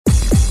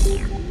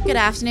Good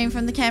afternoon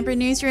from the Canberra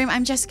newsroom.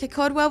 I'm Jessica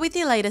Cordwell with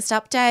your latest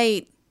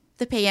update.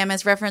 The PM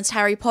has referenced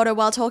Harry Potter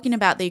while talking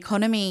about the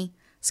economy.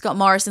 Scott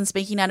Morrison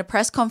speaking at a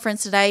press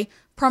conference today,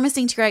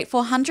 promising to create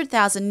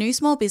 400,000 new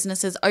small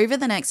businesses over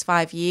the next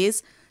 5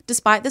 years,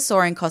 despite the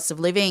soaring cost of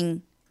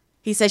living.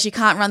 He says you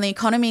can't run the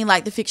economy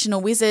like the fictional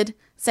wizard,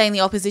 saying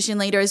the opposition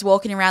leader is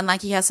walking around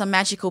like he has some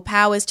magical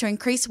powers to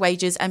increase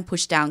wages and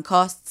push down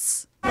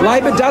costs.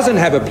 Labor doesn't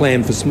have a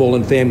plan for small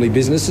and family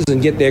businesses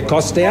and get their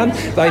costs down.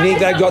 They think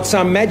they've got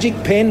some magic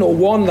pen or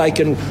wand they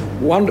can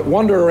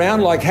wander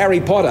around like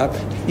Harry Potter.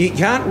 You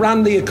can't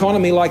run the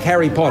economy like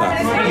Harry Potter.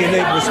 You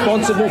need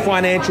responsible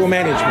financial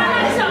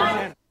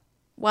management.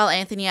 While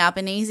Anthony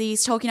Albanese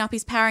is talking up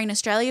his Powering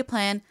Australia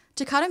plan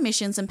to cut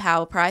emissions and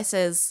power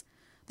prices.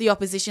 The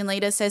opposition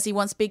leader says he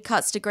wants big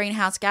cuts to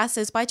greenhouse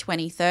gases by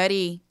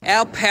 2030.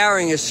 Our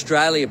Powering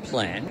Australia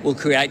plan will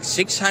create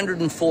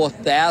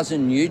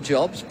 604,000 new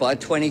jobs by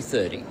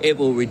 2030. It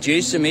will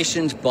reduce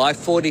emissions by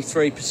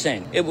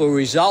 43%. It will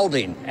result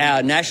in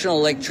our national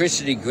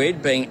electricity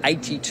grid being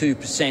 82%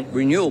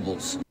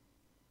 renewables.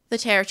 The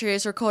Territory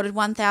has recorded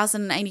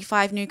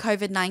 1,085 new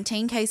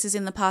COVID-19 cases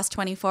in the past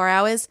 24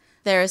 hours.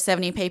 There are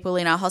 70 people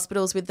in our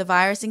hospitals with the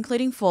virus,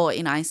 including 4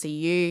 in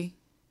ICU.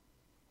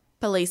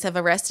 Police have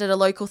arrested a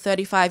local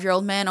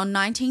 35-year-old man on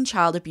 19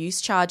 child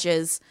abuse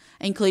charges,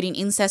 including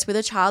incest with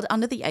a child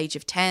under the age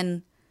of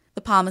 10.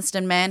 The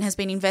Palmerston man has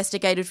been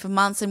investigated for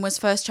months and was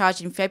first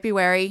charged in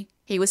February.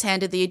 He was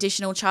handed the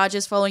additional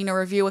charges following a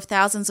review of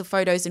thousands of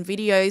photos and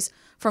videos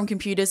from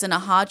computers and a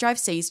hard drive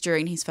seized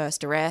during his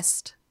first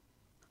arrest.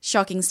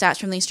 Shocking stats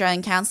from the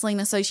Australian Counselling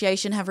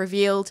Association have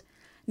revealed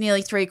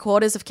nearly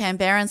 3/4 of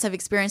Canberrans have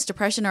experienced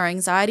depression or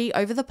anxiety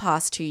over the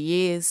past 2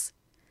 years.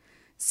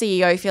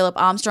 CEO Philip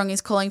Armstrong is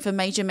calling for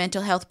major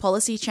mental health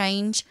policy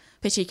change,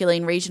 particularly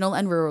in regional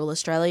and rural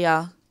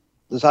Australia.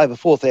 There's over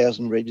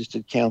 4,000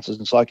 registered counsellors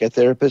and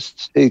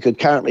psychotherapists who could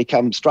currently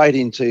come straight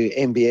into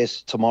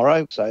MBS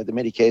tomorrow, so the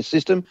Medicare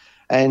system.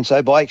 And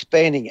so by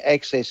expanding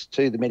access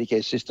to the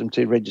Medicare system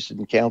to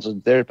registered counsellors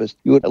and therapists,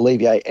 you would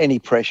alleviate any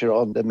pressure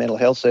on the mental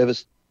health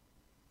service.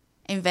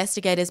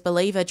 Investigators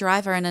believe a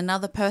driver and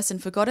another person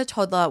forgot a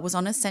toddler was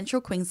on a Central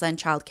Queensland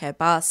childcare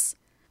bus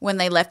when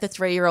they left the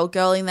 3-year-old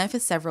girl in there for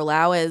several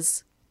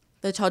hours.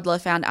 The toddler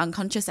found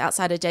unconscious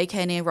outside a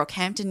daycare near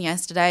Rockhampton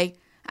yesterday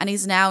and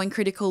is now in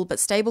critical but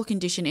stable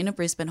condition in a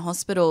Brisbane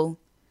hospital.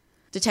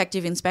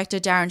 Detective Inspector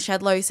Darren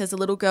Shadlow says the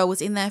little girl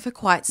was in there for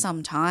quite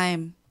some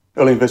time.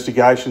 Early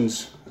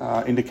investigations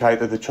indicate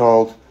that the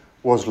child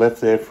was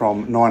left there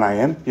from 9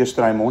 a.m.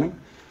 yesterday morning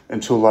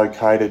until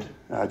located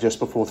just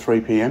before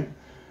 3 p.m.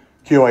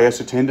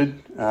 QAS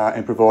attended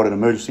and provided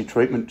emergency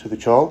treatment to the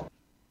child.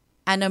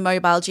 And a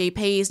mobile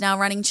GP is now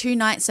running 2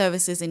 night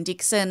services in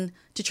Dickson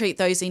to treat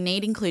those in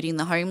need, including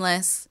the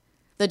homeless.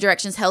 The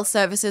Directions Health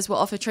Services will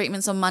offer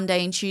treatments on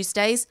Monday and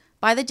Tuesdays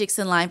by the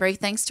Dickson Library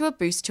thanks to a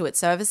boost to its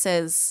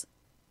services.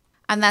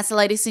 And that's the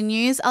latest in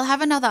news. I'll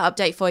have another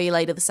update for you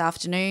later this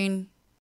afternoon.